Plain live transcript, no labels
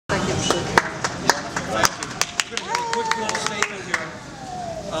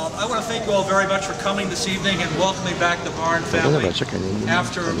want to thank you all very much for coming this evening and welcoming back the Barn family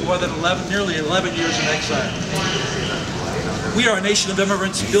after more than nearly 11 years in exile. We are a nation of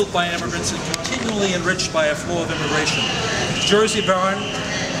immigrants, built by immigrants, and continually enriched by a flow of immigration. Jersey Barn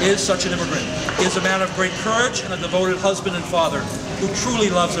is such an immigrant. He is a man of great courage and a devoted husband and father who truly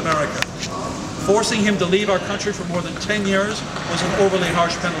loves America. Forcing him to leave our country for more than 10 years was an overly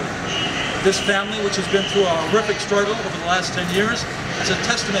harsh penalty. This family, which has been through a horrific struggle over the last 10 years, is a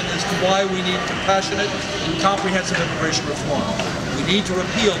testament as to why we need compassionate and comprehensive immigration reform. We need to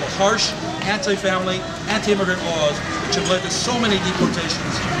repeal the harsh, anti-family, anti-immigrant laws which have led to so many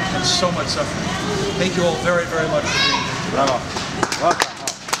deportations and so much suffering. Thank you all very, very much for being here. Bravo. Welcome.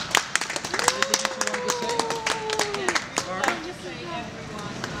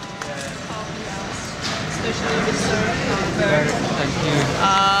 Especially with Sir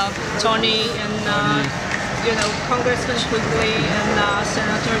Tony and Congressman Quigley and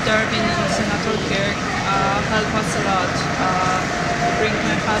Senator Durbin and Senator Kirk help us a lot to bring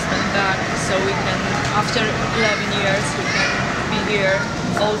my husband back, so we can, after 11 years, we can be here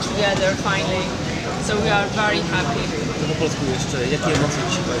all together finally. So we are very happy. Po polsku jeszcze, jakie emocje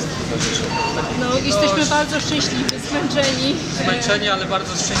dzisiaj Państwu towarzyszą? No, jesteśmy bardzo szczęśliwi, zmęczeni, ale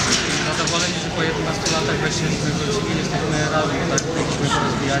bardzo szczęśliwi, zadowoleni, że po 11 latach wreszcie jesteśmy razem, tak, byliśmy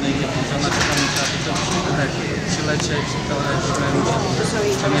porozbijani, żona czekamy czas, żebyśmy tutaj przylecieć,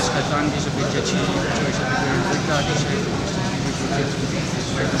 zamieszkać w Anglii, żeby dzieci uczyły się tego języka, dzisiaj dzieci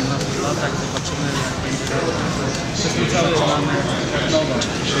w 11 latach, zobaczymy, jak będzie przez ten cały mamy nowe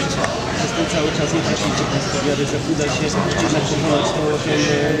życie. Przez ten cały czas nie tracicie Państwo wiary, że uda się pokonać to.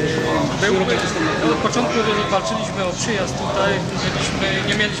 Od początku walczyliśmy o przyjazd tutaj,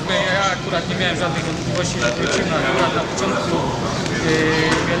 ja akurat nie miałem żadnych wątpliwości, że wrócimy. Akurat na początku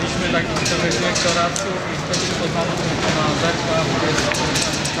mieliśmy takich trochę doradców i wtedy poznaliśmy pana Berka, który jest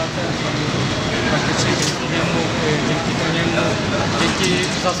administratem. Praktycznie dzięki niemu, dzięki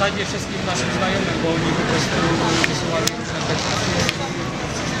w zasadzie wszystkim naszym znajomym, bo oni po prostu wysyłali różne petycje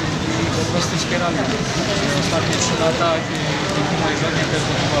i po prostu wspierali ostatnie 3 lata. Dzięki mojej żonie też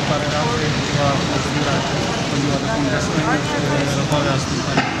była parę razy, była możliwa, chodziła do kongresmenów, rozmawia z tym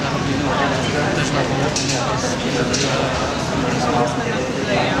Karobliną, też na pomoc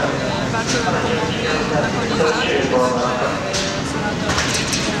bardzo nam pomogli na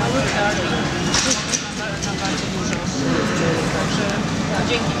koniec bardzo dużo. Także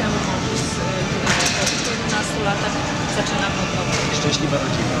dzięki temu po 11 latach zaczynamy od nowa. Szczęśliwa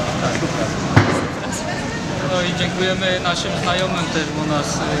rodzina. Tak, no i dziękujemy naszym znajomym też, bo nas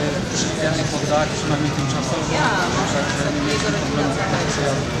przyjęli pod dach, przynajmniej tymczasowo.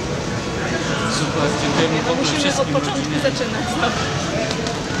 Super, dziękujemy w ogóle wszystkim. Musimy od początku zaczynać.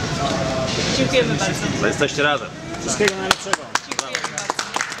 Dziękujemy bardzo. Jesteście razem. Wszystkiego najlepszego. Dziękujemy bardzo.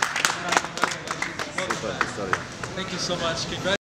 Super historia. Thank you so much.